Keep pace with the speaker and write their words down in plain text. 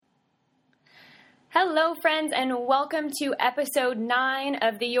Hello, friends, and welcome to episode 9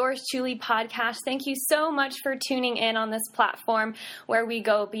 of the Yours Truly podcast. Thank you so much for tuning in on this platform where we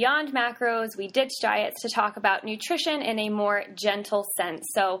go beyond macros, we ditch diets to talk about nutrition in a more gentle sense.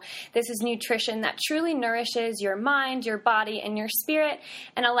 So this is nutrition that truly nourishes your mind, your body, and your spirit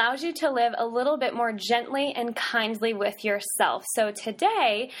and allows you to live a little bit more gently and kindly with yourself. So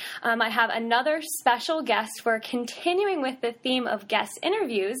today, I have another special guest. We're continuing with the theme of guest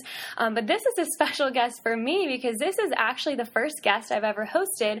interviews, but this is a special guest for me because this is actually the first guest I've ever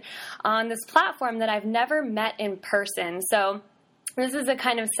hosted on this platform that I've never met in person. So this is a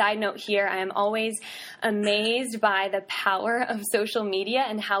kind of side note here. I am always amazed by the power of social media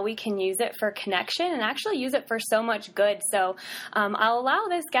and how we can use it for connection and actually use it for so much good. So I'll allow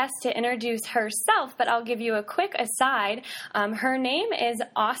this guest to introduce herself, but I'll give you a quick aside. Her name is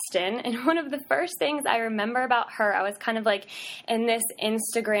Austen, and one of the first things I remember about her, I was kind of like in this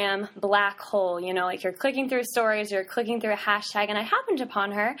Instagram black hole, you know, like you're clicking through stories, you're clicking through a hashtag, and I happened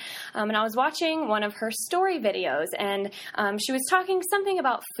upon her, and I was watching one of her story videos, and she was talking something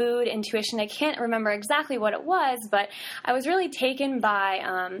about food intuition. I can't remember exactly what it was, but I was really taken by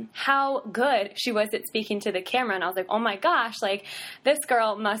how good she was at speaking to the camera. And I was like, oh my gosh, like this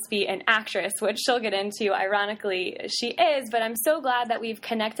girl must be an actress, which she'll get into. Ironically, she is, but I'm so glad that we've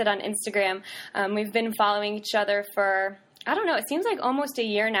connected on Instagram. We've been following each other for, I don't know, it seems like almost a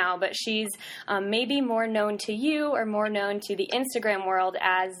year now, but she's maybe more known to you or more known to the Instagram world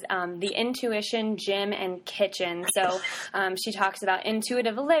as the Intuition Gym and Kitchen. So she talks about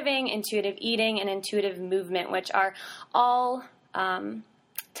intuitive living, intuitive eating, and intuitive movement, which are all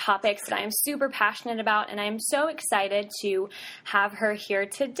topics that I am super passionate about, and I'm so excited to have her here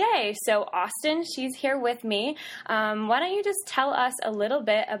today. So Austen, she's here with me. Why don't you just tell us a little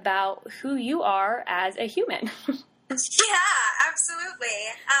bit about who you are as a human? Yeah, absolutely.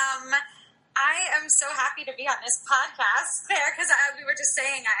 I am so happy to be on this podcast there because we were just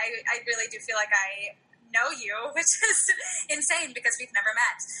saying I really do feel like I know you, which is insane because we've never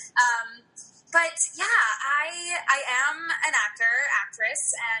met. But yeah, I am an actress,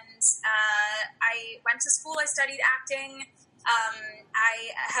 and I went to school. I studied acting.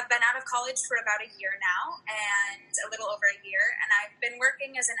 I have been out of college for about a year now, and a little over a year, and I've been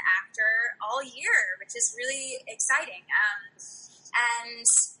working as an actor all year, which is really exciting. And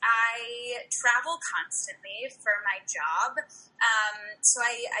I travel constantly for my job, so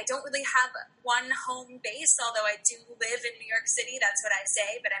I don't really have one home base, although I do live in New York City, that's what I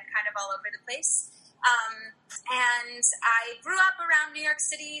say, but I'm kind of all over the place. And I grew up around New York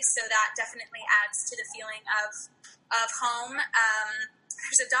City, so that definitely adds to the feeling of home.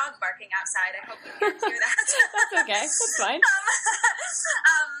 There's a dog barking outside. I hope you can't hear that. That's okay. That's fine.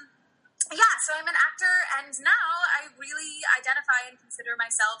 Yeah, so I'm an actor, and now I really identify and consider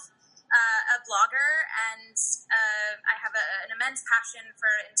myself a blogger, and I have an immense passion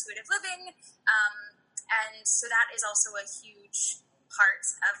for intuitive living, and so that is also a huge part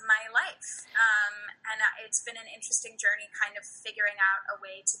of my life. And it's been an interesting journey kind of figuring out a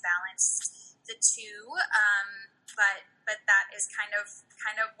way to balance the two, but that is kind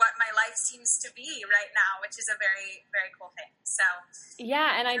of what my life seems to be right now, which is a very, very cool thing. So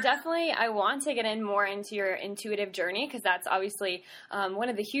yeah, and I want to get in more into your intuitive journey because that's obviously one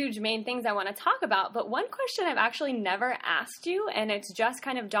of the huge main things I want to talk about. But one question I've actually never asked you, and it's just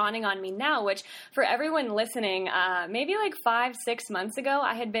kind of dawning on me now, which for everyone listening, maybe like 5-6 months ago,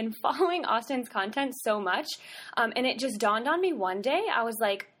 I had been following Austen's content so much, and it just dawned on me one day. I was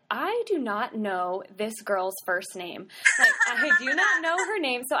like, I do not know this girl's first name. Like, I do not know her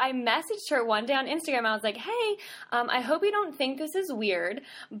name. So I messaged her one day on Instagram. I was like, hey, I hope you don't think this is weird,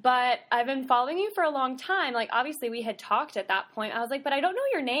 but I've been following you for a long time. Like, obviously we had talked at that point. I was like, but I don't know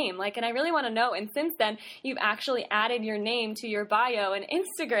your name. Like, and I really want to know. And since then, you've actually added your name to your bio and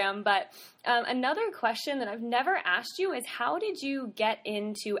Instagram. But another question that I've never asked you is, how did you get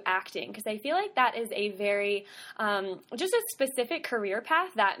into acting? Because I feel like that is a very, just a specific career path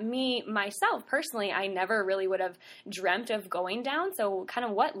that myself, personally, I never really would have dreamt of going down. So kind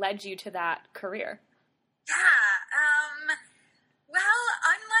of what led you to that career? Yeah, well,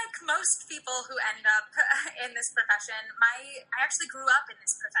 unlike most people who end up in this profession, I actually grew up in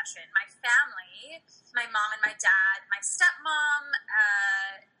this profession. My family, my mom and my dad, my stepmom,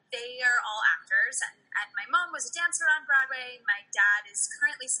 they are all actors, and my mom was a dancer on Broadway. My dad is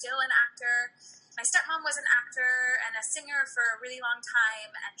currently still an actor. My stepmom was an actor and a singer for a really long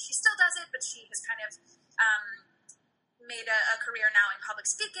time, and she still does it, but she has kind of made a career now in public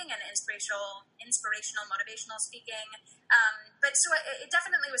speaking and inspirational, motivational speaking. But so it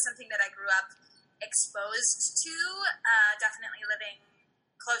definitely was something that I grew up exposed to, definitely living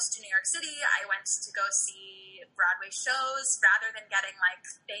close to New York City, I went to go see Broadway shows. Rather than getting, like,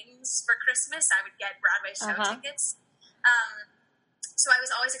 things for Christmas, I would get Broadway show tickets. So I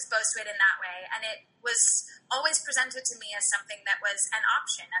was always exposed to it in that way, and it was always presented to me as something that was an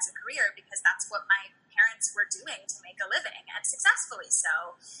option as a career, because that's what my parents were doing to make a living, and successfully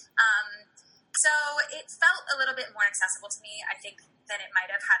so. So it felt a little bit more accessible to me, I think, than it might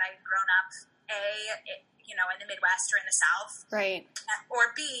have had I grown up, in the Midwest or in the South. Right.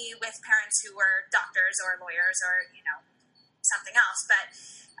 Or B, with parents who were doctors or lawyers or, something else. But,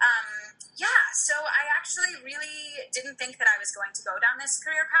 so I actually really didn't think that I was going to go down this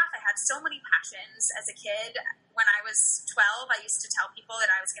career path. I had so many passions as a kid. When I was 12, I used to tell people that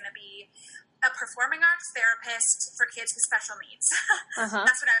I was going to be a performing arts therapist for kids with special needs.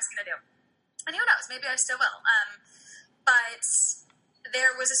 That's what I was going to do. And who knows, maybe I still will. But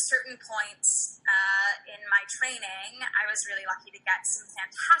there was a certain point in my training. I was really lucky to get some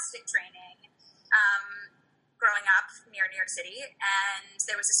fantastic training growing up near New York City. And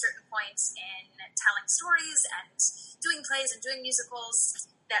there was a certain point in telling stories and doing plays and doing musicals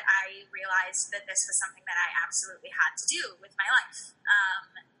that I realized that this was something that I absolutely had to do with my life.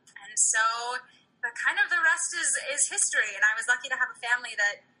 And so the rest is history. And I was lucky to have a family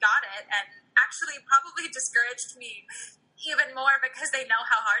that got it and actually probably discouraged me even more because they know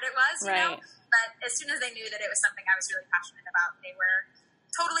how hard it was, you know? But as soon as they knew that it was something I was really passionate about, they were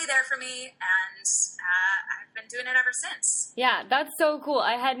totally there for me, and I've been doing it ever since. Yeah, that's so cool.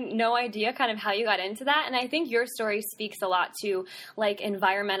 I had no idea kind of how you got into that, and I think your story speaks a lot to, like,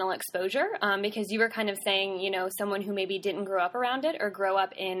 environmental exposure, because you were kind of saying, someone who maybe didn't grow up around it or grow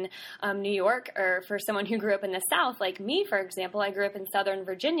up in New York, or for someone who grew up in the South, like me, for example, I grew up in Southern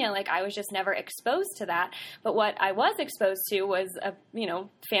Virginia, like, I was just never exposed to that, but what I was exposed to was a,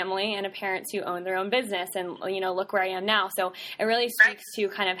 family and a parents who owned their own business, and, look where I am now, so it really speaks to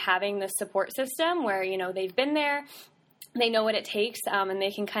kind of having the support system where, they've been there, they know what it takes, and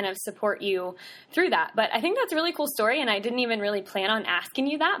they can kind of support you through that. But I think that's a really cool story, and I didn't even really plan on asking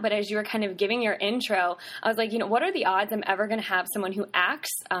you that, but as you were kind of giving your intro, I was like, what are the odds I'm ever going to have someone who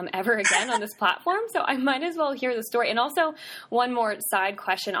acts ever again on this platform? So I might as well hear the story. And also, one more side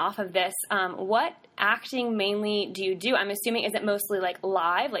question off of this, what acting mainly do you do? I'm assuming, is it mostly like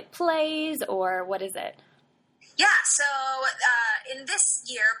live, like plays, or what is it? Yeah, so in this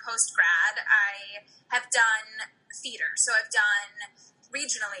year, post-grad, I have done theater. So I've done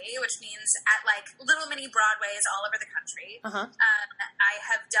regionally, which means at, like, little mini Broadways all over the country. I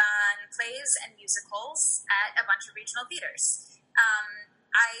have done plays and musicals at a bunch of regional theaters.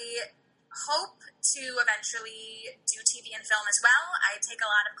 I hope to eventually do TV and film as well. I take a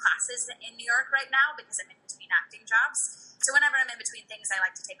lot of classes in New York right now because I'm in between acting jobs. So whenever I'm in between things, I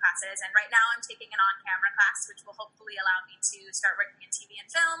like to take classes. And right now I'm taking an on-camera class, which will hopefully allow me to start working in TV and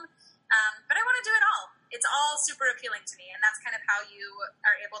film. But I want to do it all. It's all super appealing to me. And that's kind of how you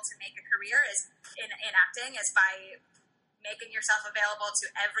are able to make a career is in acting, is by making yourself available to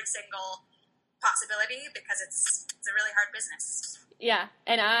every single possibility, because it's a really hard business. Yeah,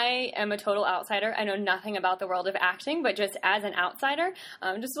 and I am a total outsider. I know nothing about the world of acting, but just as an outsider,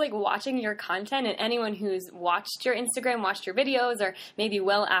 just like watching your content, and anyone who's watched your Instagram, watched your videos, or maybe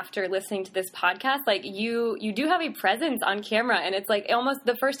well after listening to this podcast, like you do have a presence on camera, and it's like almost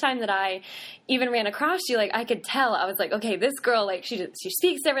the first time that I even ran across you, like I could tell, I was like, okay, this girl, like she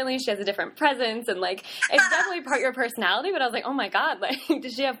speaks differently, she has a different presence, and like it's definitely part of your personality, but I was like, oh my God, like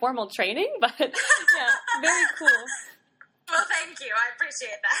does she have formal training? But yeah, very cool. Well, thank you. I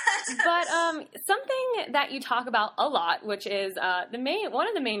appreciate that. But something that you talk about a lot, which is one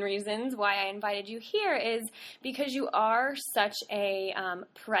of the main reasons why I invited you here, is because you are such a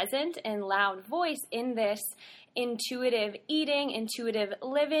present and loud voice in this intuitive eating, intuitive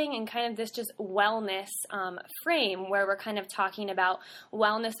living, and kind of this just wellness frame where we're kind of talking about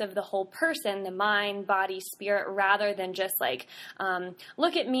wellness of the whole person, the mind, body, spirit, rather than just like,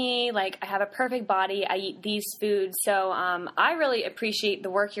 look at me, like I have a perfect body, I eat these foods. So I really appreciate the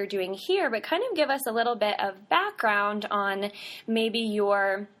work you're doing here, but kind of give us a little bit of background on maybe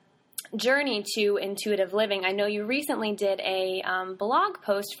your journey to intuitive living. I know you recently did a blog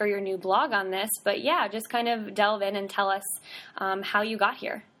post for your new blog on this, but yeah, just kind of delve in and tell us how you got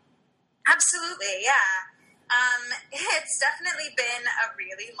here. Absolutely, yeah. It's definitely been a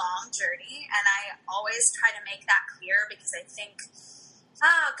really long journey, and I always try to make that clear because I think,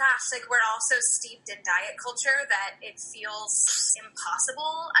 like we're all so steeped in diet culture that it feels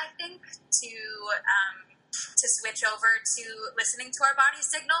impossible, I think, to switch over to listening to our body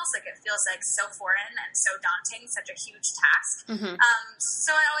signals. Like it feels like so foreign and so daunting, such a huge task.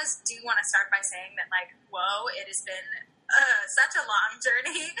 So I always do want to start by saying that, like, whoa, it has been such a long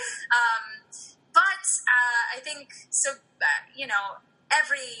journey. But I think, so,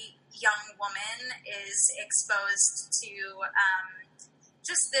 every young woman is exposed to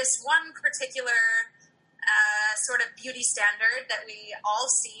just this one particular sort of beauty standard that we all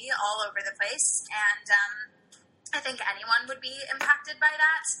see all over the place. And I think anyone would be impacted by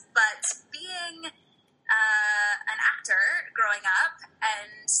that. But being an actor growing up,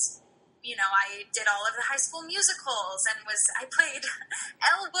 and I did all of the High School Musicals and I played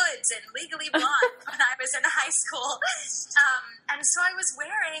Elle Woods in Legally Blonde when I was in high school. And so I was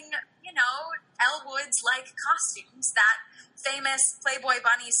wearing, Elle Woods-like costumes, that famous Playboy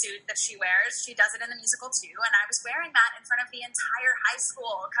bunny suit that she wears. She does it in the musical too. And I was wearing that in front of the entire high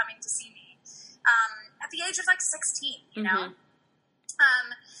school coming to see me at the age of 16, you know?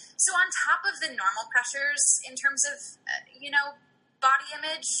 So on top of the normal pressures in terms of, body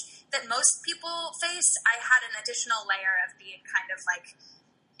image that most people face, I had an additional layer of being kind of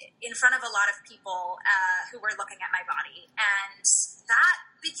in front of a lot of people who were looking at my body. And that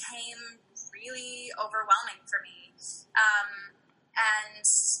became really overwhelming for me. And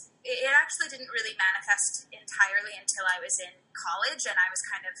it actually didn't really manifest entirely until I was in college and I was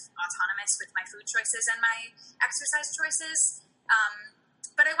kind of autonomous with my food choices and my exercise choices.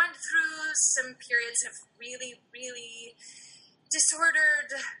 But I went through some periods of really, really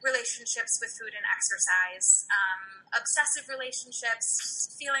disordered relationships with food and exercise, obsessive relationships,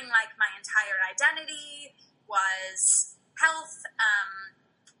 feeling like my entire identity was health,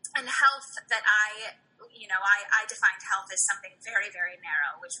 and health that I defined health as something very, very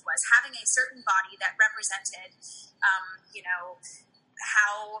narrow, which was having a certain body that represented,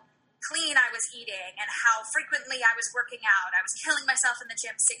 how clean I was eating and how frequently I was working out. I was killing myself in the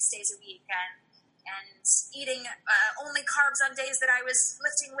gym 6 days a week and eating only carbs on days that I was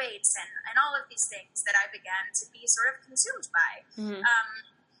lifting weights and all of these things that I began to be sort of consumed by.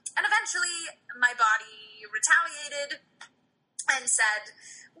 And eventually my body retaliated and said,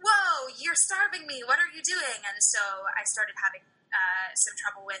 "Whoa, you're starving me. What are you doing?" And so I started having some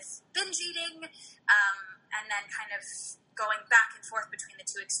trouble with binge eating, and then kind of going back and forth between the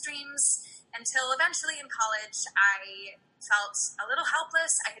two extremes until eventually in college I felt a little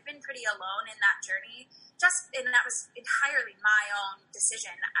helpless. I had been pretty alone in that journey, and that was entirely my own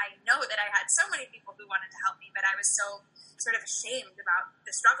decision. I know that I had so many people who wanted to help me, but I was so sort of ashamed about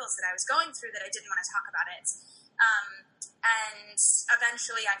the struggles that I was going through that I didn't want to talk about it. And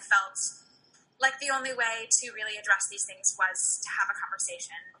eventually I felt like the only way to really address these things was to have a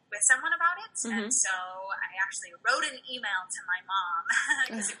conversation with someone about it. And so I actually wrote an email to my mom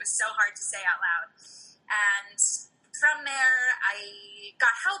because it was so hard to say out loud. And from there, I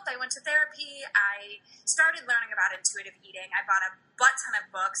got help. I went to therapy. I started learning about intuitive eating. I bought a butt ton of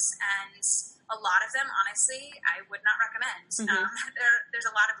books, and a lot of them, honestly, I would not recommend. There's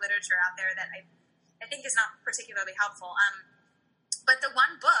a lot of literature out there that I think is not particularly helpful. But the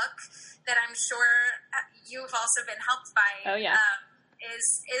one book that I'm sure you've also been helped by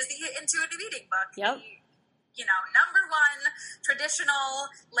is the intuitive eating book. Yep. The, number one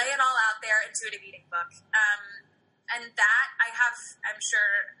traditional, lay it all out there intuitive eating book. And that I'm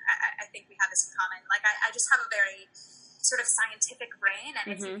sure, I think we have this in common. I just have a very sort of scientific brain,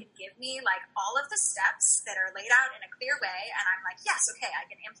 and if you can give me all of the steps that are laid out in a clear way, and I'm like, yes, okay, I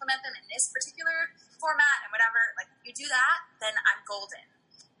can implement them in this particular format and whatever, you do that, then I'm golden.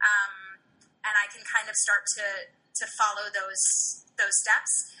 And I can kind of start to follow those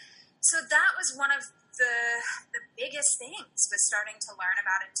steps. So that was one of the biggest things, was starting to learn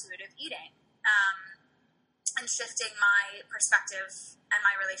about intuitive eating, and shifting my perspective and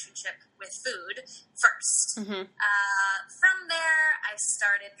my relationship with food first. From there, I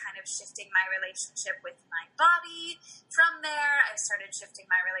started kind of shifting my relationship with my body. From there, I started shifting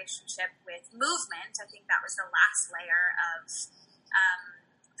my relationship with movement. I think that was the last layer of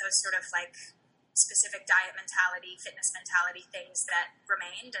those sort of specific diet mentality, fitness mentality things that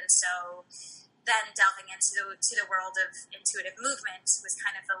remained. And so then delving into the world of intuitive movement was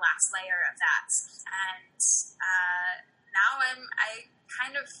kind of the last layer of that. And now I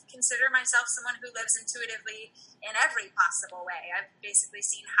kind of consider myself someone who lives intuitively in every possible way. I've basically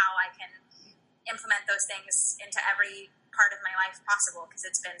seen how I can implement those things into every part of my life possible because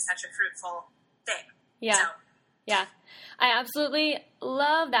it's been such a fruitful thing. Yeah. So. Yeah. I absolutely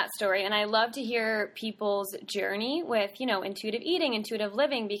love that story. And I love to hear people's journey with, intuitive eating, intuitive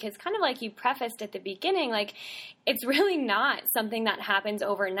living, because kind of like you prefaced at the beginning, like it's really not something that happens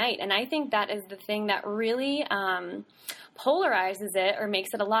overnight. And I think that is the thing that really polarizes it or makes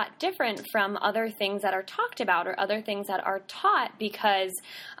it a lot different from other things that are talked about or other things that are taught, because,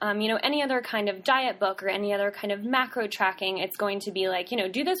 any other kind of diet book or any other kind of macro tracking, it's going to be like,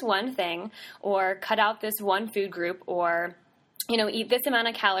 do this one thing or cut out this one food group or eat this amount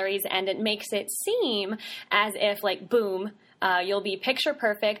of calories, and it makes it seem as if, like, boom, you'll be picture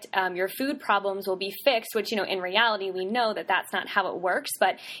perfect. Your food problems will be fixed, which, in reality, we know that that's not how it works.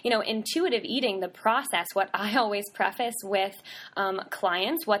 But, intuitive eating, the process, what I always preface with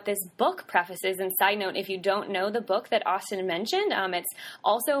clients, what this book prefaces. And side note, if you don't know the book that Austen mentioned, it's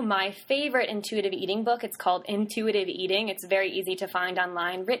also my favorite intuitive eating book. It's called Intuitive Eating. It's very easy to find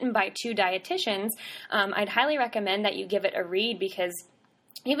online, written by 2 dietitians. I'd highly recommend that you give it a read, because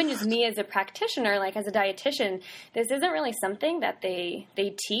even just me as a practitioner, like as a dietitian, this isn't really something that they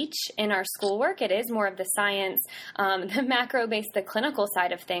teach in our schoolwork. It is more of the science, the macro-based, the clinical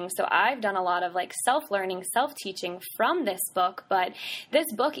side of things. So I've done a lot of like self-learning, self-teaching from this book. But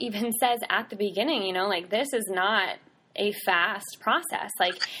this book even says at the beginning, like this is not a fast process.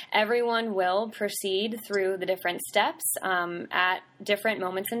 Like everyone will proceed through the different steps at different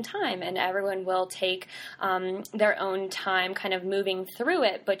moments in time, and everyone will take their own time kind of moving through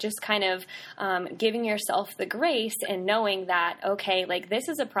it, but just kind of giving yourself the grace and knowing that, okay, like this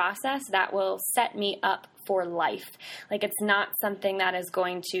is a process that will set me up for life. Like it's not something that is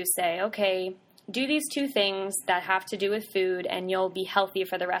going to say, okay, do these 2 things that have to do with food and you'll be healthy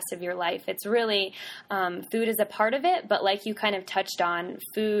for the rest of your life. It's really, food is a part of it, but like you kind of touched on,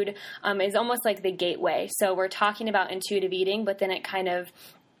 food is almost like the gateway. So we're talking about intuitive eating, but then it kind of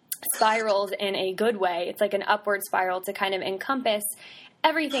spirals in a good way. It's like an upward spiral to kind of encompass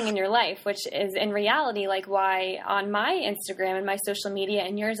everything in your life, which is in reality like why on my Instagram and my social media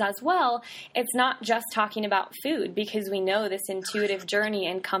and yours as well, it's not just talking about food, because we know this intuitive journey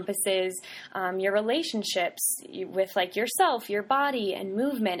encompasses your relationships with like yourself, your body and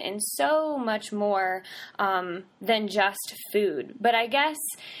movement, and so much more than just food. But I guess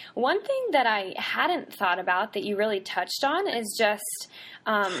one thing that I hadn't thought about that you really touched on is just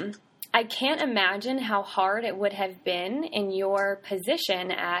I can't imagine how hard it would have been in your position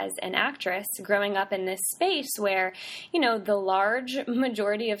as an actress growing up in this space where, the large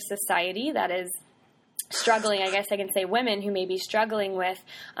majority of society that is struggling, I guess I can say women who may be struggling with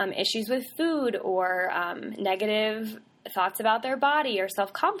issues with food or negative thoughts about their body or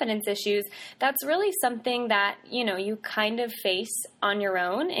self-confidence issues, that's really something that, you kind of face on your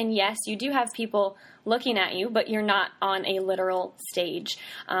own. And yes, you do have people looking at you, but you're not on a literal stage.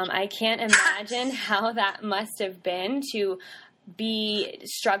 I can't imagine how that must have been to be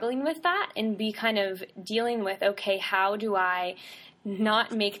struggling with that and be kind of dealing with, okay, how do I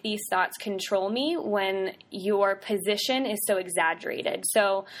not make these thoughts control me when your position is so exaggerated?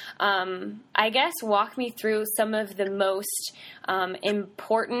 So I guess walk me through some of the most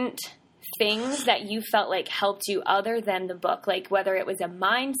important things that you felt like helped you other than the book, like whether it was a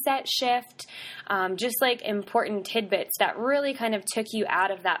mindset shift, just like important tidbits that really kind of took you out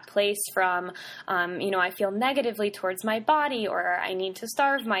of that place from, I feel negatively towards my body or I need to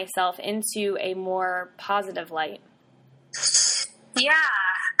starve myself, into a more positive light.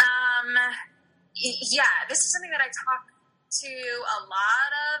 This is something that I talk to a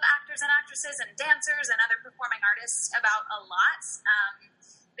lot of actors and actresses and dancers and other performing artists about a lot,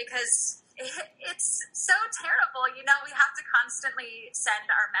 because it's so terrible. We have to constantly send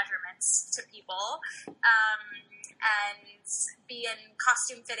our measurements to people and be in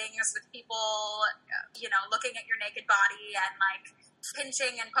costume fittings with people, looking at your naked body and like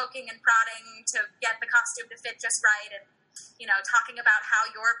pinching and poking and prodding to get the costume to fit just right, and talking about how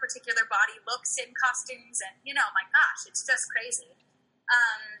your particular body looks in costumes, and, my gosh, it's just crazy.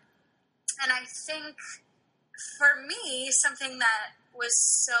 And I think for me, something that was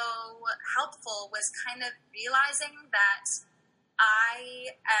so helpful was kind of realizing that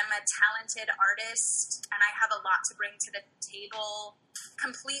I am a talented artist and I have a lot to bring to the table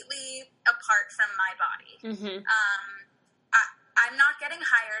completely apart from my body. Mm-hmm. I'm not getting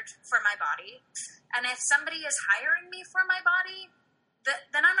hired for my body. And if somebody is hiring me for my body,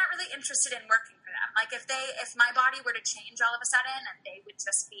 then I'm not really interested in working for them. Like if my body were to change all of a sudden and they would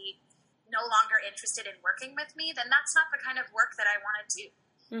just be no longer interested in working with me, then that's not the kind of work that I want to do.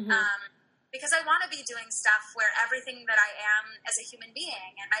 Mm-hmm. Because I want to be doing stuff where everything that I am as a human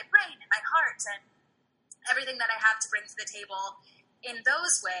being and my brain and my heart and everything that I have to bring to the table in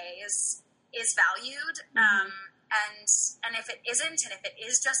those ways is valued. Mm-hmm. And if it isn't, and if it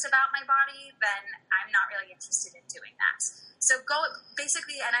is just about my body, then I'm not really interested in doing that. So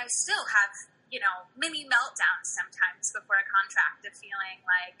basically, and I still have, mini meltdowns sometimes before a contract of feeling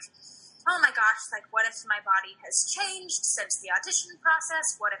like, oh my gosh, like what if my body has changed since the audition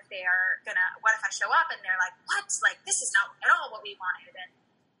process? What if I show up and they're like, what? Like, this is not at all what we wanted.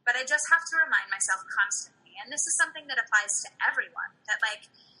 But I just have to remind myself constantly, and this is something that applies to everyone, that like,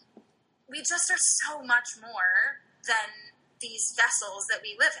 we just are so much more than these vessels that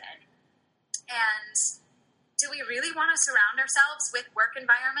we live in. And do we really want to surround ourselves with work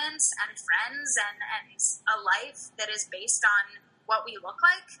environments and friends and a life that is based on what we look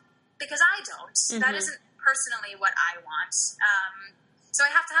like? Because I don't. Mm-hmm. That isn't personally what I want. So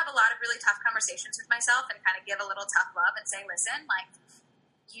I have to have a lot of really tough conversations with myself and kind of give a little tough love and say, listen, like,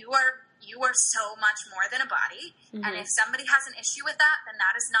 you are so much more than a body. Mm-hmm. And if somebody has an issue with that, then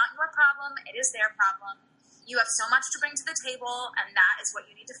that is not your problem. It is their problem. You have so much to bring to the table, and that is what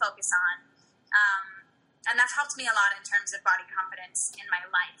you need to focus on. And that's helped me a lot in terms of body confidence in my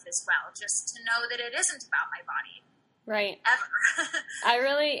life as well, just to know that it isn't about my body. Right. Ever.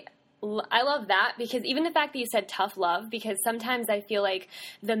 I love that, because even the fact that you said tough love, because sometimes I feel like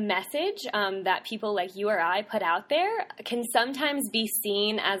the message that people like you or I put out there can sometimes be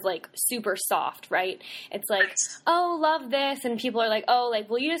seen as like super soft, right? It's like, oh, love this. And people are like, oh, like,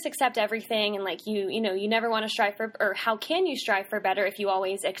 will you just accept everything? And like, you never want to strive for, or how can you strive for better if you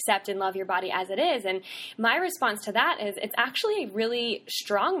always accept and love your body as it is? And my response to that is it's actually a really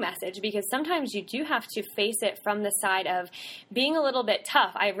strong message, because sometimes you do have to face it from the side of being a little bit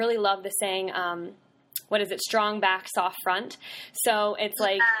tough. I really love the saying, strong back, soft front. So it's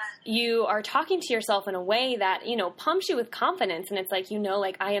like you are talking to yourself in a way that, pumps you with confidence. And it's like,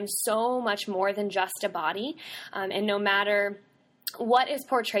 like I am so much more than just a body. And no matter what is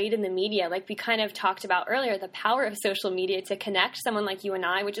portrayed in the media, like we kind of talked about earlier, the power of social media to connect someone like you and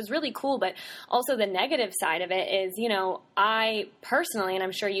I, which is really cool. But also the negative side of it is, I personally, and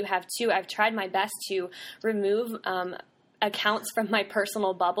I'm sure you have too, I've tried my best to remove accounts from my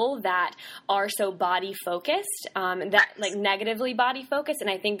personal bubble that are so body focused, that like negatively body focused. And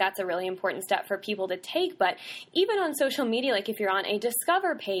I think that's a really important step for people to take. But even on social media, like if you're on a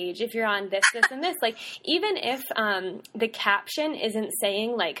Discover page, if you're on this, and this, like even if the caption isn't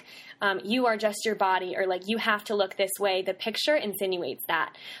saying like, you are just your body, or like you have to look this way, the picture insinuates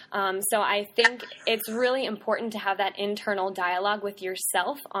that. So I think it's really important to have that internal dialogue with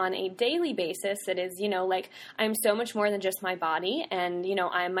yourself on a daily basis. That is, like I'm so much more than just my body, and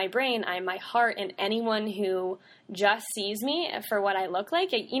I'm my brain, I'm my heart, and anyone who just sees me for what I look like,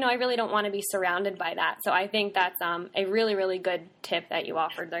 I really don't want to be surrounded by that. So I think that's a really, really good tip that you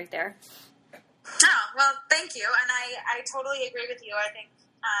offered right there. Oh, well, thank you. And I totally agree with you. I think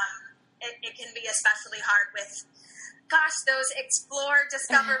it can be especially hard with, those explore,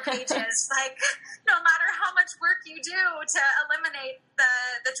 discover pages. Like, no matter how much work you do to eliminate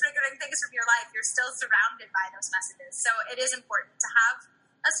the triggering things from your life, you're still surrounded by those messages. So it is important to have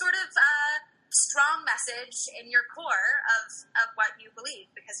a sort of strong message in your core of what you believe,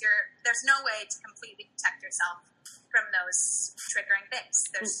 because there's no way to completely protect yourself from those triggering things.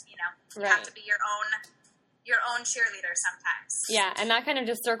 There's, you have to be your own cheerleader sometimes. Yeah, and that kind of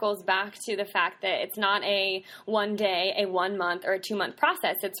just circles back to the fact that it's not a 1 day, a 1 month, or a 2 month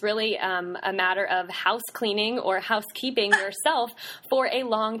process. It's really a matter of house cleaning or housekeeping yourself for a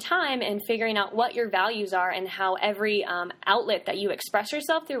long time, and figuring out what your values are and how every outlet that you express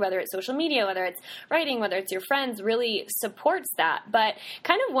yourself through, whether it's social media, whether it's writing, whether it's your friends, really supports that. But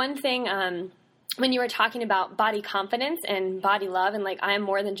kind of one thing, when you were talking about body confidence and body love and like I am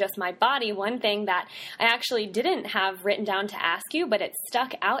more than just my body, one thing that I actually didn't have written down to ask you, but it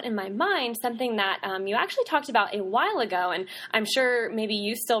stuck out in my mind, something that you actually talked about a while ago, and I'm sure maybe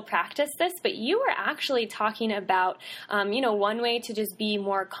you still practice this, but you were actually talking about, one way to just be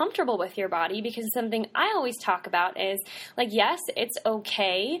more comfortable with your body, because something I always talk about is like, yes, it's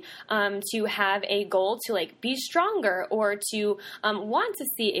okay to have a goal to like be stronger, or to want to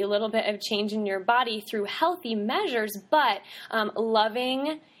see a little bit of change in your body through healthy measures, but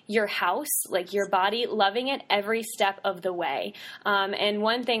loving your house, like your body, loving it every step of the way. And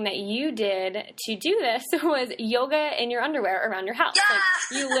one thing that you did to do this was yoga in your underwear around your house. Yeah!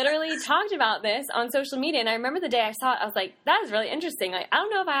 Like, you literally talked about this on social media, and I remember the day I saw it, I was like, that is really interesting. Like, I don't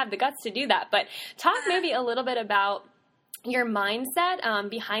know if I have the guts to do that, but talk maybe a little bit about your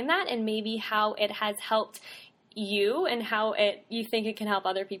mindset behind that, and maybe how it has helped you and how you think it can help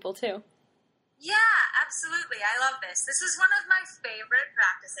other people too. Yeah, absolutely. I love this. This is one of my favorite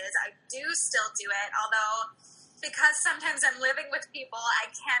practices. I do still do it, although because sometimes I'm living with people, I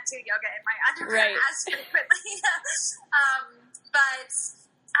can't do yoga in my underwear as frequently.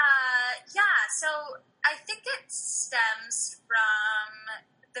 So I think it stems from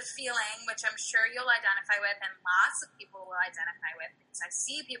the feeling, which I'm sure you'll identify with, and lots of people will identify with, because I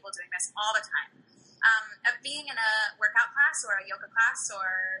see people doing this all the time, of being in a workout class or a yoga class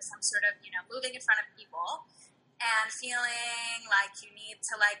or some sort of, moving in front of people, and feeling like you need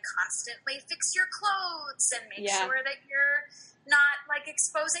to constantly fix your clothes and make sure that you're not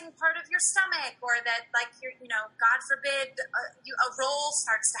exposing part of your stomach, or that you're, God forbid, a roll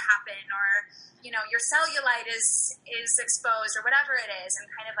starts to happen, or your cellulite is exposed, or whatever it is, and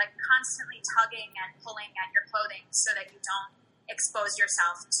kind of constantly tugging and pulling at your clothing so that you don't expose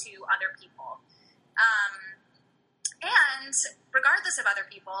yourself to other people. And regardless of other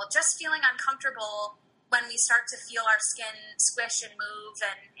people, just feeling uncomfortable when we start to feel our skin squish and move,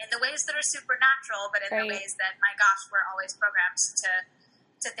 and in the ways that are supernatural, but in the ways that, my gosh, we're always programmed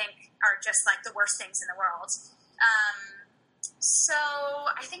to think are just the worst things in the world. So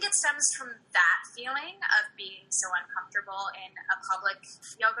I think it stems from that feeling of being so uncomfortable in a public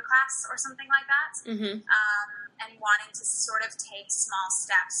yoga class or something like that, and wanting to sort of take small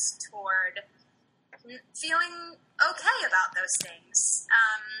steps toward feeling okay about those things.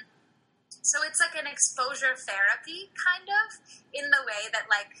 So it's an exposure therapy, kind of, in the way that,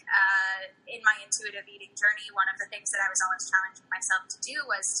 in my intuitive eating journey, one of the things that I was always challenging myself to do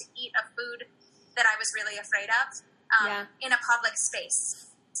was to eat a food that I was really afraid of in a public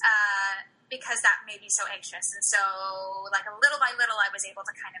space, because that made me so anxious. And so, little by little, I was able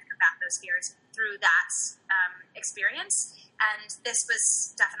to kind of combat those fears through that experience. And this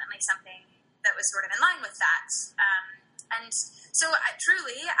was definitely something that was sort of in line with that. And so I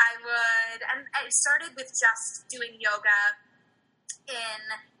started with just doing yoga in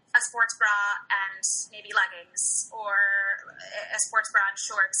a sports bra and maybe leggings, or a sports bra and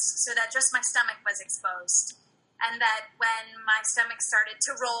shorts, so that just my stomach was exposed. And that when my stomach started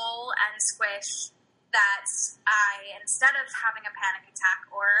to roll and squish, that I, instead of having a panic attack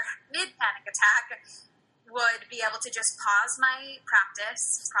or mid-panic attack, would be able to just pause my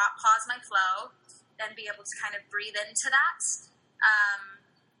practice, pause my flow, and be able to kind of breathe into that,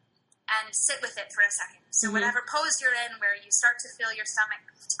 and sit with it for a second. So whatever pose you're in, where you start to feel your stomach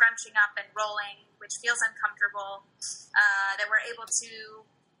scrunching up and rolling, which feels uncomfortable, that we're able to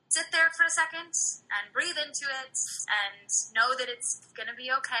sit there for a second and breathe into it and know that it's going to be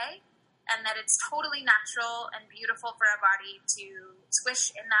okay, and that it's totally natural and beautiful for our body to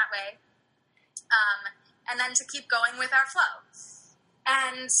squish in that way, and then to keep going with our flow.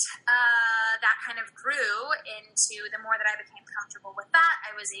 And that kind of grew into, the more that I became comfortable with that,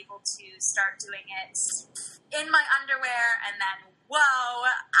 I was able to start doing it in my underwear, and then, whoa,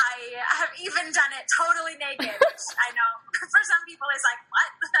 I have even done it totally naked, which I know for some people is what?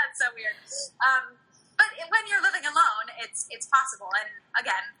 That's so weird. But when you're living alone, it's possible. And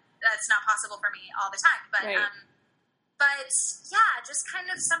again, that's not possible for me all the time. But But yeah, just kind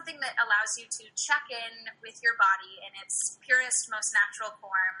of something that allows you to check in with your body in its purest, most natural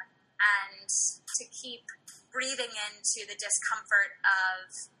form, and to keep breathing into the discomfort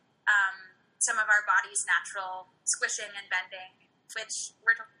of some of our body's natural squishing and bending, which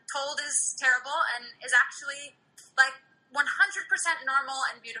we're told is terrible and is actually 100% normal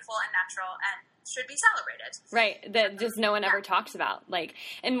and beautiful and natural and should be celebrated. Right. That just no one ever talks about.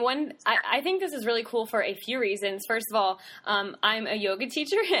 I think this is really cool for a few reasons. First of all, I'm a yoga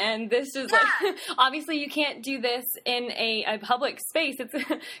teacher, and this is obviously you can't do this in a public space. It's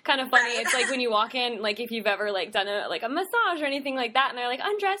kind of funny. Right. It's when you walk in, if you've ever done a massage or anything like that, and they're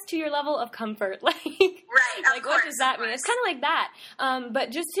undress to your level of comfort. Right. What does that mean? It's kind of like that.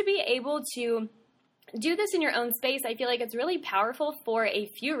 But just to be able to do this in your own space, I feel like it's really powerful for a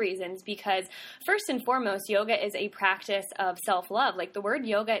few reasons, because first and foremost, yoga is a practice of self-love. The word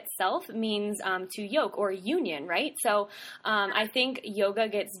yoga itself means to yoke or union, right? So I think yoga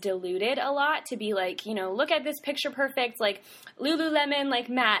gets diluted a lot to be look at this picture perfect, Lululemon,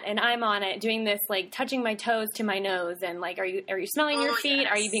 mat, and I'm on it doing this, touching my toes to my nose, and are you smelling your feet?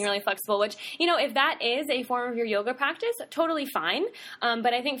 Yes. Are you being really flexible? Which, if that is a form of your yoga practice, totally fine.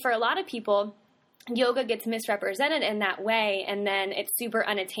 But I think for a lot of people, yoga gets misrepresented in that way, and then it's super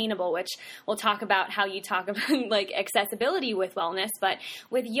unattainable, which we'll talk about how you talk about accessibility with wellness. But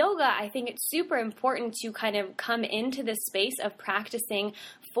with yoga, I think it's super important to kind of come into the space of practicing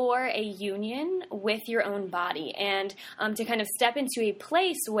for a union with your own body, and to kind of step into a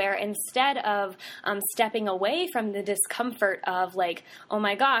place where instead of stepping away from the discomfort of oh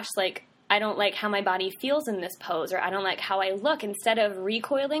my gosh, I don't like how my body feels in this pose, or I don't like how I look, instead of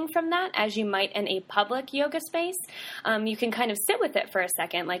recoiling from that as you might in a public yoga space, you can kind of sit with it for a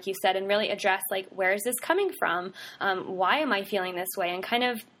second, like you said, and really address, like, where is this coming from? Why am I feeling this way? And kind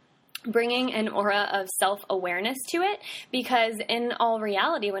of bringing an aura of self-awareness to it, because in all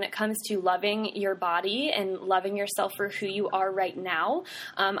reality, when it comes to loving your body and loving yourself for who you are right now,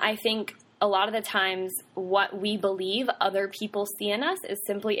 I think a lot of the times what we believe other people see in us is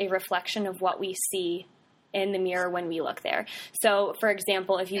simply a reflection of what we see in the mirror when we look there. So, for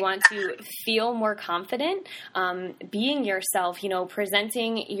example, if you want to feel more confident, being yourself,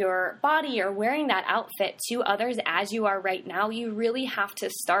 presenting your body or wearing that outfit to others as you are right now, you really have to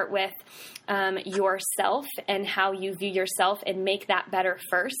start with yourself and how you view yourself and make that better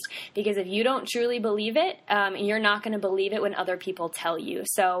first. Because if you don't truly believe it, you're not going to believe it when other people tell you.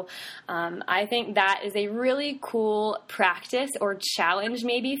 So I think that is a really cool practice or challenge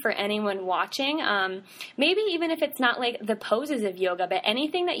maybe for anyone watching. Maybe even if it's not like the poses of yoga, but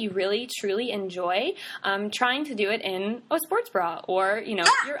anything that you really truly enjoy, trying to do it in a sports bra or,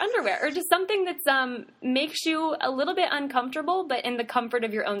 your underwear, or just something that's makes you a little bit uncomfortable, but in the comfort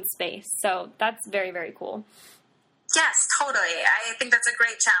of your own space. So that's very, very cool. Yes, totally. I think that's a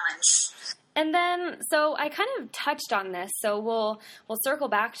great challenge. And then, so I kind of touched on this, so we'll circle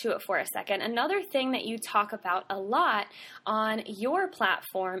back to it for a second. Another thing that you talk about a lot on your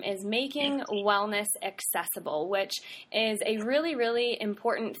platform is making wellness accessible, which is a really, really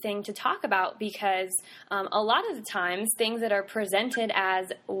important thing to talk about, because a lot of the times things that are presented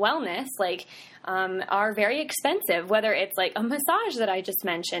as wellness, like are very expensive, whether it's like a massage that I just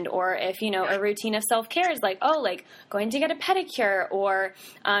mentioned, or if, a routine of self-care is like, like going to get a pedicure, or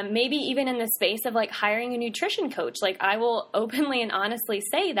maybe even in the space of like hiring a nutrition coach. Like, I will openly and honestly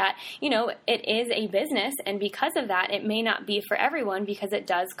say that, it is a business, and because of that, it may not be for everyone because it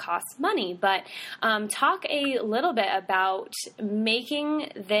does cost money. But talk a little bit about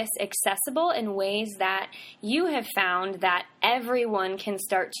making this accessible in ways that you have found that everyone can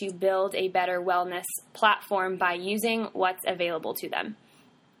start to build a better wellness platform by using what's available to them.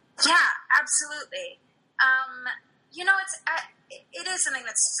 Yeah, absolutely. It is something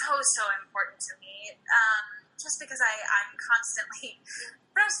that's so important to me, just because I'm constantly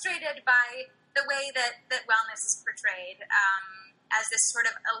frustrated by the way that wellness is portrayed as this sort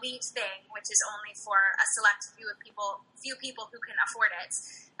of elite thing, which is only for a select few people who can afford it.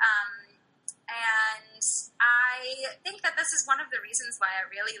 And I think that this is one of the reasons why I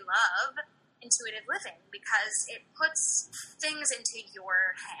really love intuitive living, because it puts things into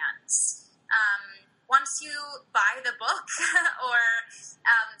your hands. Once you buy the book or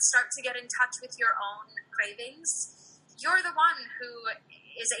start to get in touch with your own cravings, you're the one who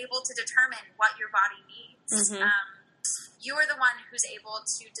is able to determine what your body needs. Mm-hmm. You're the one who's able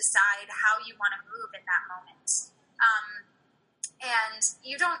to decide how you want to move in that moment. And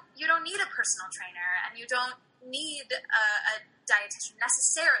you don't need a personal trainer, and you don't need a dietitian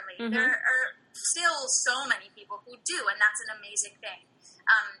necessarily. Mm-hmm. There are still so many people who do, and that's an amazing thing.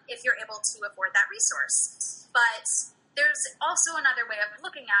 If you're able to afford that resource. But there's also another way of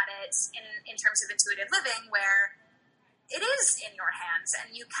looking at it in terms of intuitive living, where it is in your hands,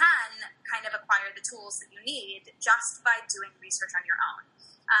 and you can kind of acquire the tools that you need just by doing research on your own.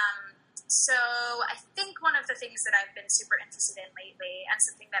 So I think one of the things that I've been super interested in lately, and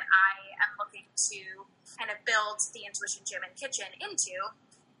something that I am looking to kind of build the Intuition Gym and Kitchen into,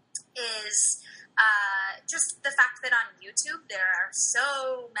 is just the fact that on YouTube there are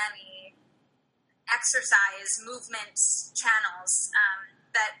so many exercise movement channels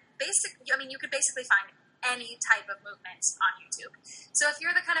that you could basically find any type of movement on YouTube. So if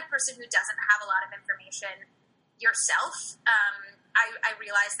you're the kind of person who doesn't have a lot of information yourself, I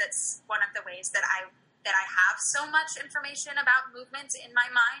realize that's one of the ways that I have so much information about movement in my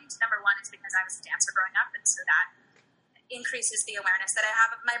mind. Number one is because I was a dancer growing up, and so that increases the awareness that I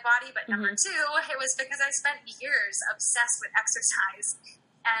have of my body. But number two, it was because I spent years obsessed with exercise,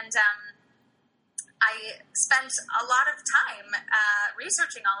 and I spent a lot of time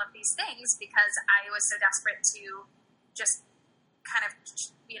researching all of these things because I was so desperate to just kind of,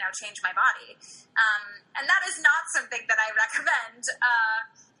 change my body. And that is not something that I recommend,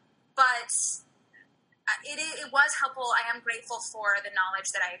 but it was helpful. I am grateful for the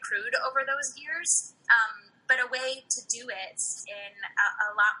knowledge that I accrued over those years. But a way to do it in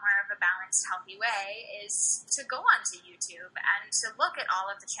a lot more of a balanced, healthy way is to go onto YouTube and to look at all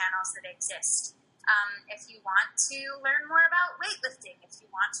of the channels that exist. If you want to learn more about weightlifting, if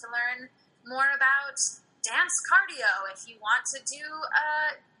you want to learn more about dance cardio, if you want to do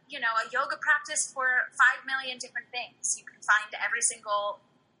a yoga practice for 5 million different things, you can find every single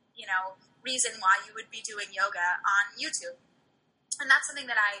reason why you would be doing yoga on YouTube. And that's something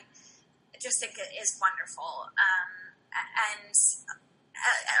that I just think is wonderful. And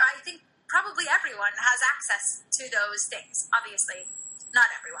I think probably everyone has access to those things. Obviously, not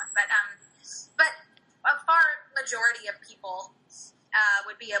everyone, but a far majority of people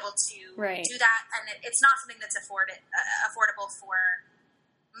would be able to do that. And it's not something that's affordable for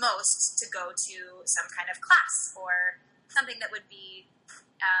most to go to some kind of class or something that would be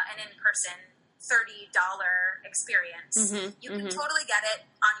an in-person $30 experience. You can totally get it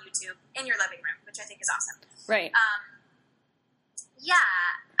on YouTube in your living room, which I think is awesome. Right.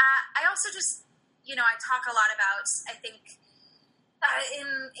 I also just, I talk a lot about, I think,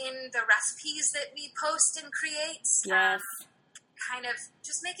 in the recipes that we post and create, yes. Kind of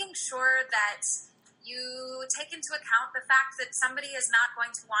just making sure that you take into account the fact that somebody is not going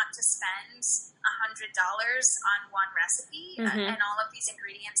to want to spend $100 on one recipe and all of these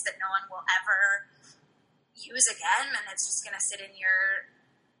ingredients that no one will ever use again, and it's just going to sit in your,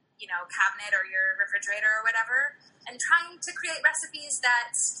 cabinet or your refrigerator or whatever, and trying to create recipes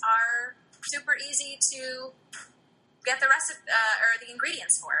that are super easy to get the recipe or the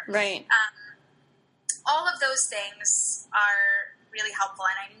ingredients for. Right. All of those things are really helpful,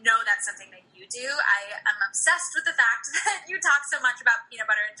 and I know that's something that you do. I am obsessed with the fact that you talk so much about peanut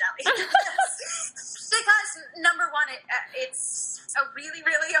butter and jelly because number one, it's a really,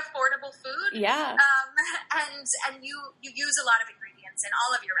 really affordable food. Yeah. And you use a lot of ingredients in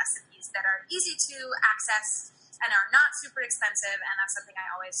all of your recipes that are easy to access and are not super expensive, and that's something I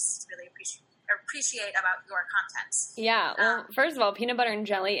always really appreciate about your content. Yeah. Well, first of all, peanut butter and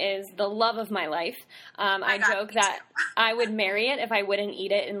jelly is the love of my life. I joke that I would marry it if I wouldn't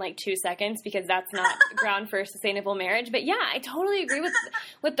eat it in like 2 seconds, because that's not ground for a sustainable marriage. But yeah, I totally agree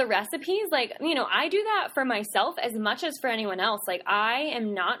with the recipes. Like, I do that for myself as much as for anyone else. Like, I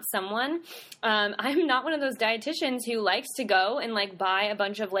am not someone, I'm not one of those dietitians who likes to go and like buy a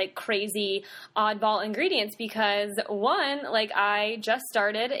bunch of like crazy oddball ingredients, because one, like I just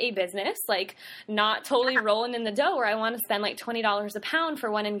started a business, like not totally rolling in the dough where I want to spend like $20 a pound for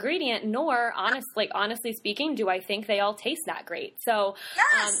one ingredient, nor honestly speaking, do I think they all taste that great. So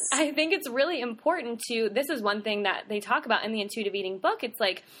yes. I think it's really important this is one thing that they talk about in the intuitive eating book. It's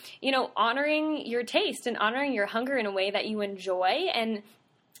like, honoring your taste and honoring your hunger in a way that you enjoy. And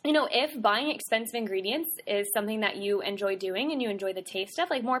if buying expensive ingredients is something that you enjoy doing and you enjoy the taste of,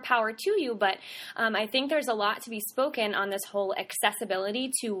 like, more power to you. But I think there's a lot to be spoken on this whole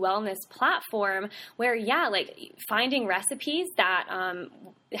accessibility to wellness platform where, like finding recipes that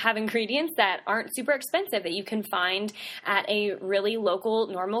have ingredients that aren't super expensive that you can find at a really local,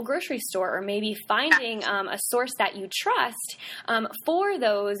 normal grocery store, or maybe finding a source that you trust for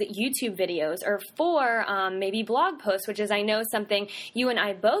those YouTube videos or for maybe blog posts, which is, I know, something you and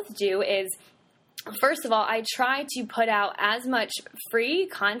I both do is, first of all, I try to put out as much free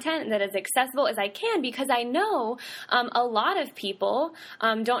content that is accessible as I can, because I know a lot of people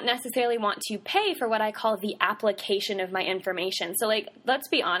don't necessarily want to pay for what I call the application of my information. So, like, let's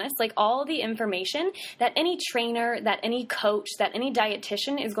be honest, like all the information that any trainer, that any coach, that any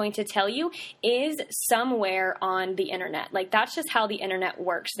dietitian is going to tell you is somewhere on the internet. Like, that's just how the internet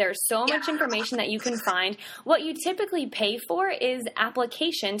works. There's so much information that you can find. What you typically pay for is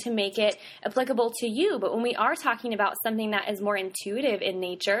application to make it applicable to you. But when we are talking about something that is more intuitive in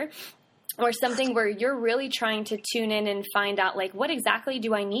nature, or something where you're really trying to tune in and find out, like, what exactly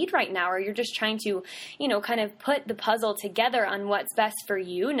do I need right now? Or you're just trying to, kind of put the puzzle together on what's best for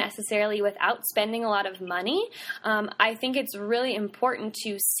you necessarily without spending a lot of money. I think it's really important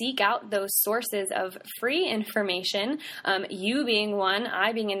to seek out those sources of free information, you being one,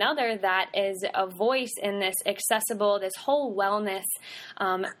 I being another, that is a voice in this accessible, this whole wellness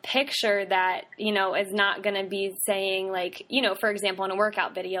picture that, is not going to be saying, like, for example, in a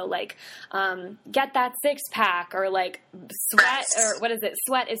workout video, like, get that 6-pack, or like sweat, or what is it?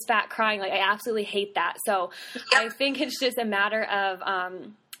 Sweat is fat crying. Like, I absolutely hate that. So I think it's just a matter of,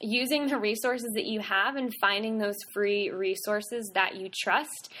 using the resources that you have and finding those free resources that you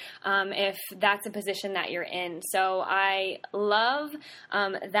trust, if that's a position that you're in. So I love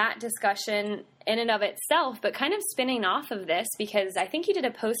that discussion in and of itself, but kind of spinning off of this, because I think you did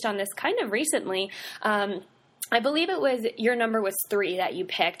a post on this kind of recently. I believe it was your number was 3 that you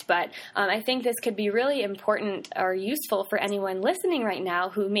picked, but I think this could be really important or useful for anyone listening right now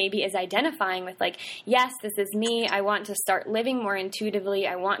who maybe is identifying with, like, yes, this is me. I want to start living more intuitively.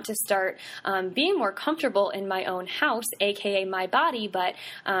 I want to start being more comfortable in my own house, aka my body, but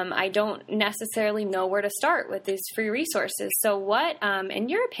I don't necessarily know where to start with these free resources. So what, in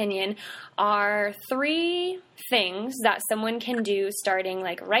your opinion, are 3 things that someone can do starting,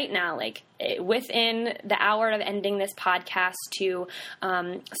 like, right now, like within the hour of ending this podcast to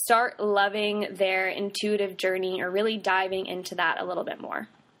start loving their intuitive journey or really diving into that a little bit more?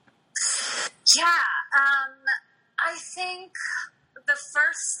 Yeah, I think the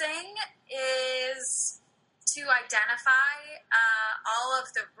first thing is to identify all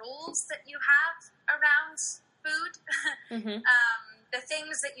of the rules that you have around food, Mm-hmm. The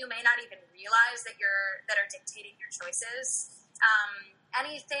things that you may not even realize that are dictating your choices.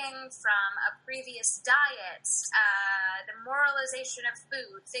 Anything from a previous diet, the moralization of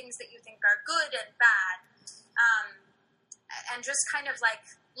food, things that you think are good and bad, and just kind of like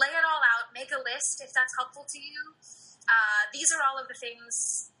lay it all out, make a list if that's helpful to you. These are all of the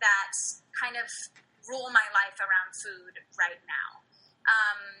things that kind of rule my life around food right now.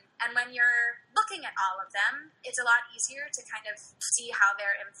 And when you're looking at all of them, it's a lot easier to kind of see how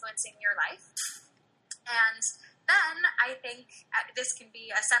they're influencing your life. And then I think this can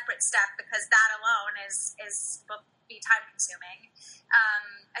be a separate step because that alone will be time consuming.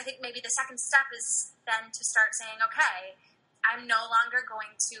 I think maybe the second step is then to start saying, okay, I'm no longer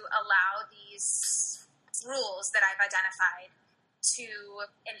going to allow these rules that I've identified to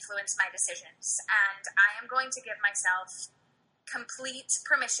influence my decisions. And I am going to give myself complete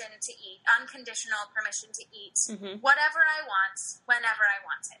permission to eat, unconditional permission to eat whatever I want, whenever I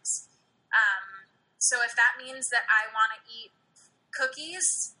want it. So if that means that I want to eat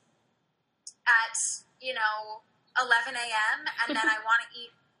cookies at, 11 a.m. and then I want to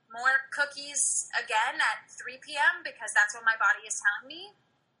eat more cookies again at 3 p.m. because that's what my body is telling me,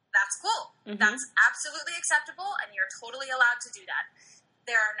 that's cool. Mm-hmm. That's absolutely acceptable, and you're totally allowed to do that.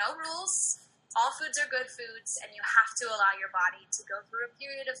 There are no rules. All foods are good foods, and you have to allow your body to go through a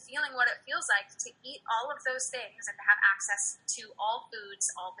period of feeling what it feels like to eat all of those things and to have access to all foods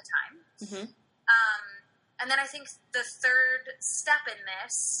all the time. Mm-hmm. And then I think the third step in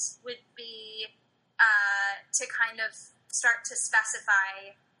this would be to kind of start to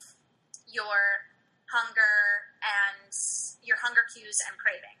specify your hunger cues and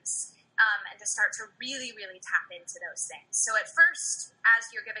cravings. And to start to really, really tap into those things. So at first, as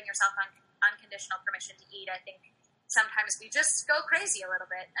you're giving yourself unconditional permission to eat, I think sometimes we just go crazy a little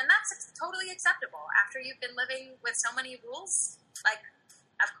bit. And that's totally acceptable. After you've been living with so many rules,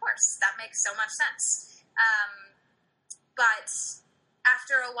 of course, that makes so much sense. But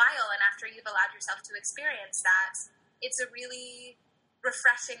after a while, and after you've allowed yourself to experience that, it's a really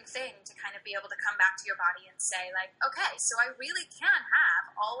refreshing thing to kind of be able to come back to your body and say, okay, so I really can have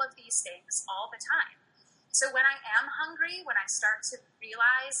all of these things all the time. So when I am hungry, when I start to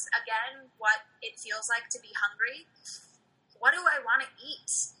realize again what it feels like to be hungry, what do I want to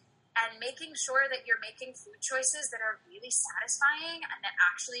eat? And making sure that you're making food choices that are really satisfying and that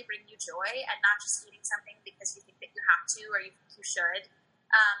actually bring you joy, and not just eating something because you think that you have to or you think you should.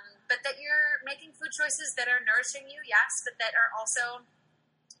 But that you're making food choices that are nourishing you, yes, but that are also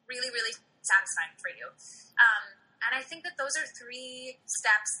really, really satisfying for you. And I think that those are 3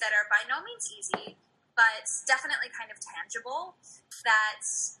 steps that are by no means easy, but definitely kind of tangible, that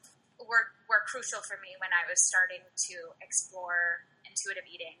were crucial for me when I was starting to explore intuitive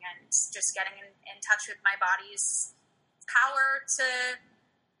eating and just getting in touch with my body's power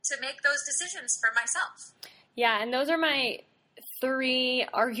to make those decisions for myself. Yeah, and those are my 3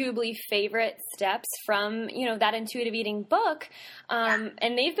 arguably favorite steps from, that intuitive eating book.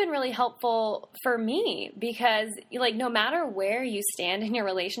 And they've been really helpful for me because no matter where you stand in your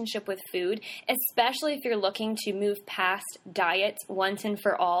relationship with food, especially if you're looking to move past diets once and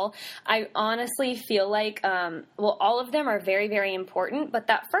for all, I honestly feel like, all of them are very, very important. But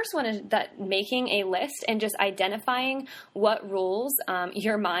that first one is that making a list and just identifying what rules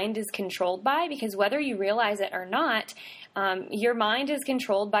your mind is controlled by, because whether you realize it or not, your mind is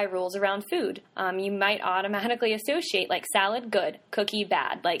controlled by rules around food. You might automatically associate salad good, cookie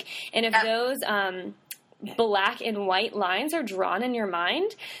bad. And if those black and white lines are drawn in your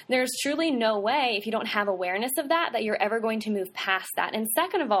mind, there's truly no way, if you don't have awareness of that you're ever going to move past that. And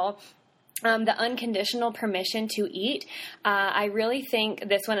second of all, the unconditional permission to eat. I really think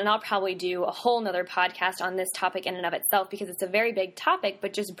this one, and I'll probably do a whole nother podcast on this topic in and of itself because it's a very big topic,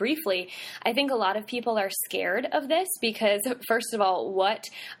 but just briefly, I think a lot of people are scared of this because, first of all,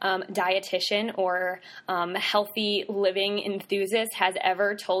 what dietitian or healthy living enthusiast has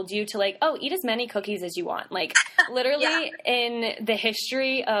ever told you to eat as many cookies as you want? Literally in the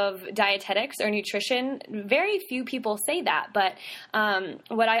history of dietetics or nutrition, very few people say that. But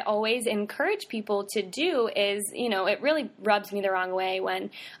what I always encourage people to do is, it really rubs me the wrong way when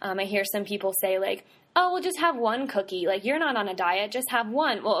I hear some people say oh, well, just have one cookie. Like, you're not on a diet, just have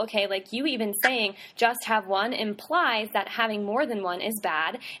one. Well, okay, like you even saying just have one implies that having more than one is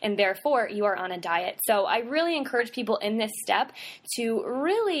bad, and therefore you are on a diet. So I really encourage people in this step to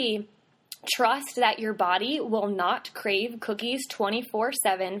really trust that your body will not crave cookies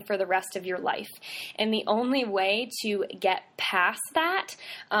 24/7 for the rest of your life. And the only way to get past that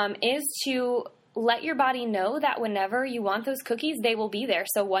is to let your body know that whenever you want those cookies, they will be there.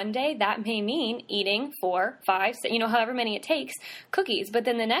 So one day that may mean eating 4, 5, however many it takes cookies. But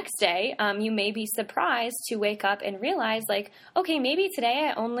then the next day, you may be surprised to wake up and realize like, okay, maybe today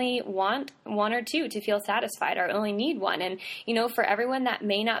I only want 1 or 2 to feel satisfied, or I only need 1. And, for everyone that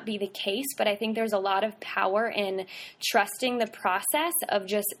may not be the case, but I think there's a lot of power in trusting the process of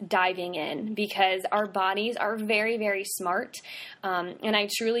just diving in, because our bodies are very, very smart. And I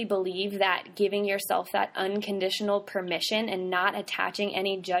truly believe that giving yourself that unconditional permission and not attaching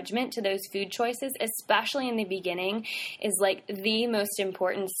any judgment to those food choices, especially in the beginning, is like the most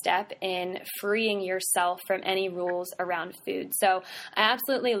important step in freeing yourself from any rules around food. So I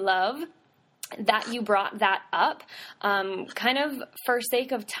absolutely love that you brought that up. Kind of for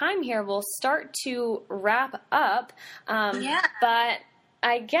sake of time here, we'll start to wrap up. But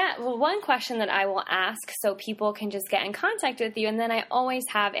one question that I will ask so people can just get in contact with you, and then I always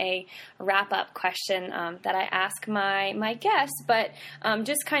have a wrap-up question that I ask my guests, but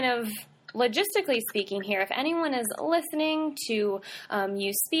just kind of logistically speaking here, if anyone is listening to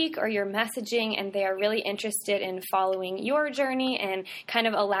you speak or your messaging and they are really interested in following your journey and kind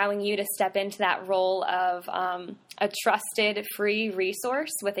of allowing you to step into that role of a trusted free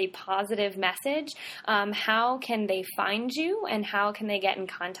resource with a positive message, how can they find you and how can they get in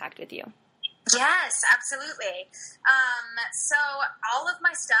contact with you? Yes, absolutely. So all of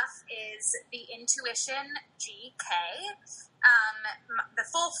my stuff is The Intuition GK. The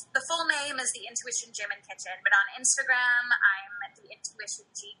full name is The Intuition Gym and Kitchen, but on Instagram, I'm The Intuition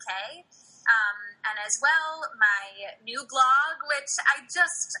GK. And as well, my new blog, which I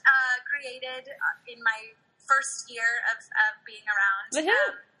just created in my first year of being around,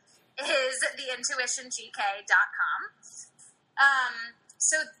 is theintuitiongk.com.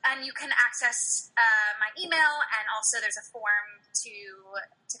 And you can access my email, and also there's a form to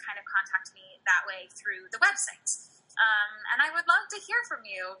kind of contact me that way through the website. And I would love to hear from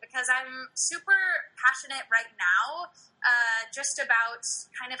you, because I'm super passionate right now just about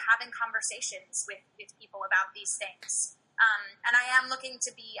kind of having conversations with people about these things. And I am looking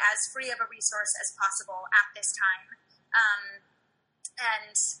to be as free of a resource as possible at this time.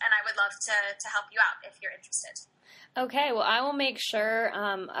 And I would love to help you out if you're interested. Okay, well, I will make sure.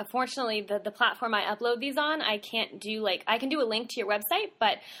 Unfortunately, the platform I upload these on, I can't do I can do a link to your website,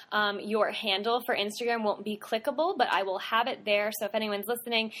 but your handle for Instagram won't be clickable, but I will have it there. So if anyone's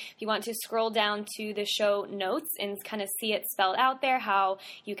listening, if you want to scroll down to the show notes and kind of see it spelled out there, how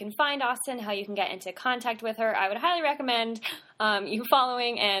you can find Austen, how you can get into contact with her, I would highly recommend you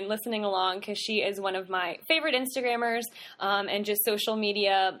following and listening along, because she is one of my favorite Instagrammers and just social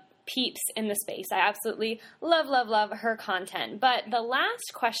media peeps in the space. I absolutely love, love, love her content. But the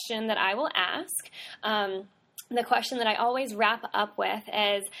last question that I will ask, the question that I always wrap up with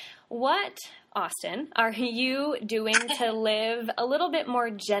is, what, Austen, are you doing to live a little bit more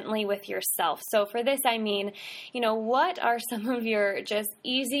gently with yourself? So for this, I mean, what are some of your just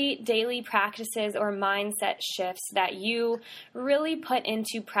easy daily practices or mindset shifts that you really put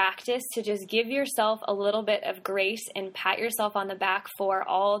into practice to just give yourself a little bit of grace and pat yourself on the back for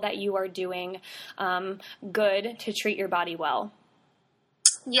all that you are doing good to treat your body well?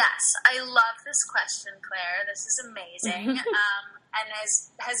 Yes, I love this question, Claire. This is amazing. And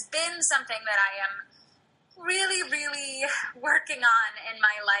has been something that I am really, really working on in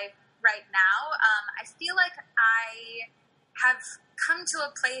my life right now. I feel like I have come to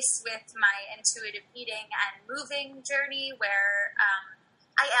a place with my intuitive eating and moving journey where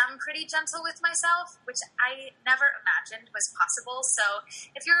I am pretty gentle with myself, which I never imagined was possible. So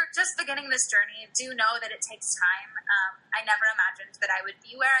if you're just beginning this journey, do know that it takes time. I never imagined that I would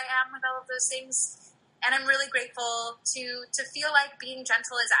be where I am with all of those things. And I'm really grateful to feel like being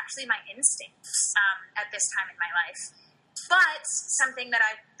gentle is actually my instinct at this time in my life. But something that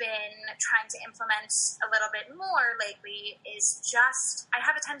I've been trying to implement a little bit more lately is just, I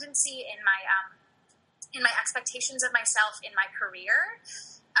have a tendency in my expectations of myself in my career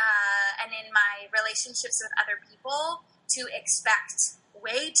and in my relationships with other people to expect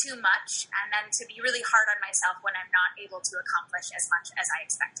way too much and then to be really hard on myself when I'm not able to accomplish as much as I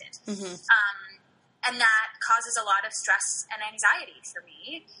expected. Mm-hmm. And that causes a lot of stress and anxiety for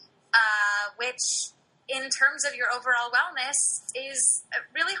me, which in terms of your overall wellness is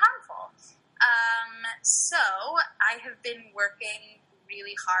really harmful. So I have been working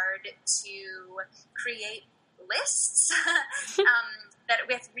really hard to create lists that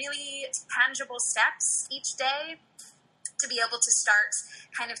with really tangible steps each day to be able to start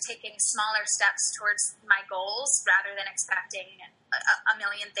kind of taking smaller steps towards my goals rather than expecting a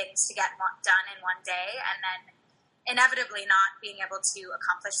million things to get done in one day and then inevitably not being able to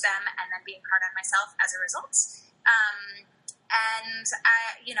accomplish them and then being hard on myself as a result. And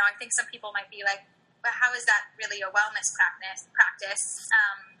I think some people might be like, well, how is that really a wellness practice?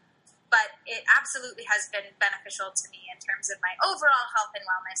 But it absolutely has been beneficial to me in terms of my overall health and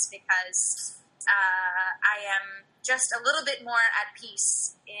wellness because I am just a little bit more at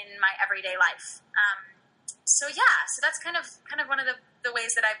peace in my everyday life. So that's kind of one of the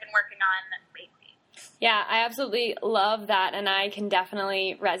ways that I've been working on lately. Yeah, I absolutely love that, and I can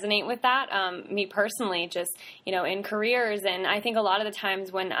definitely resonate with that. Me personally, just, in careers, and I think a lot of the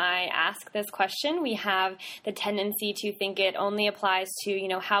times when I ask this question, we have the tendency to think it only applies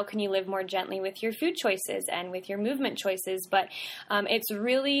to, how can you live more gently with your food choices and with your movement choices, but it's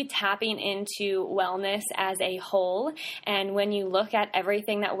really tapping into wellness as a whole, and when you look at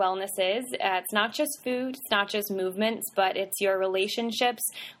everything that wellness is, it's not just food, it's not just movements, but it's your relationships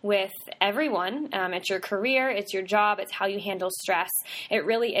with everyone. It's your career, it's your job, it's how you handle stress. It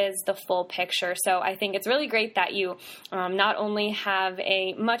really is the full picture. So I think it's really great that you not only have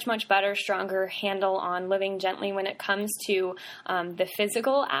a much, much better, stronger handle on living gently when it comes to the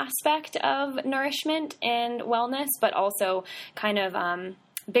physical aspect of nourishment and wellness, but also kind of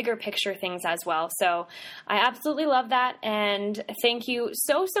bigger picture things as well. So I absolutely love that. And thank you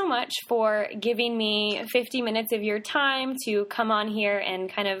so much for giving me 50 minutes of your time to come on here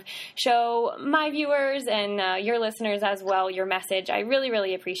and kind of show my viewers and your listeners as well your message. I really,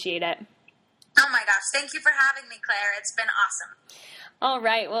 really appreciate it. Oh my gosh. Thank you for having me, Claire. It's been awesome. All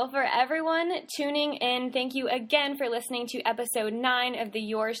right. Well, for everyone tuning in, thank you again for listening to episode 9 of the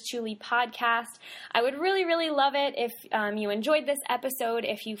Yours Truly podcast. I would really, really love it if you enjoyed this episode,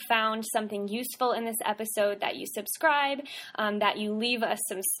 if you found something useful in this episode, that you subscribe, that you leave us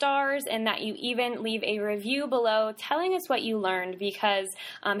some stars, and that you even leave a review below telling us what you learned, because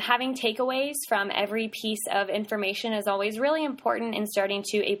having takeaways from every piece of information is always really important in starting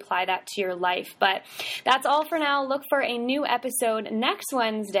to apply that to your life. But that's all for now. Look for a new episode next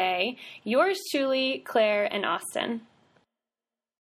Wednesday. Yours truly, Claire and Austen.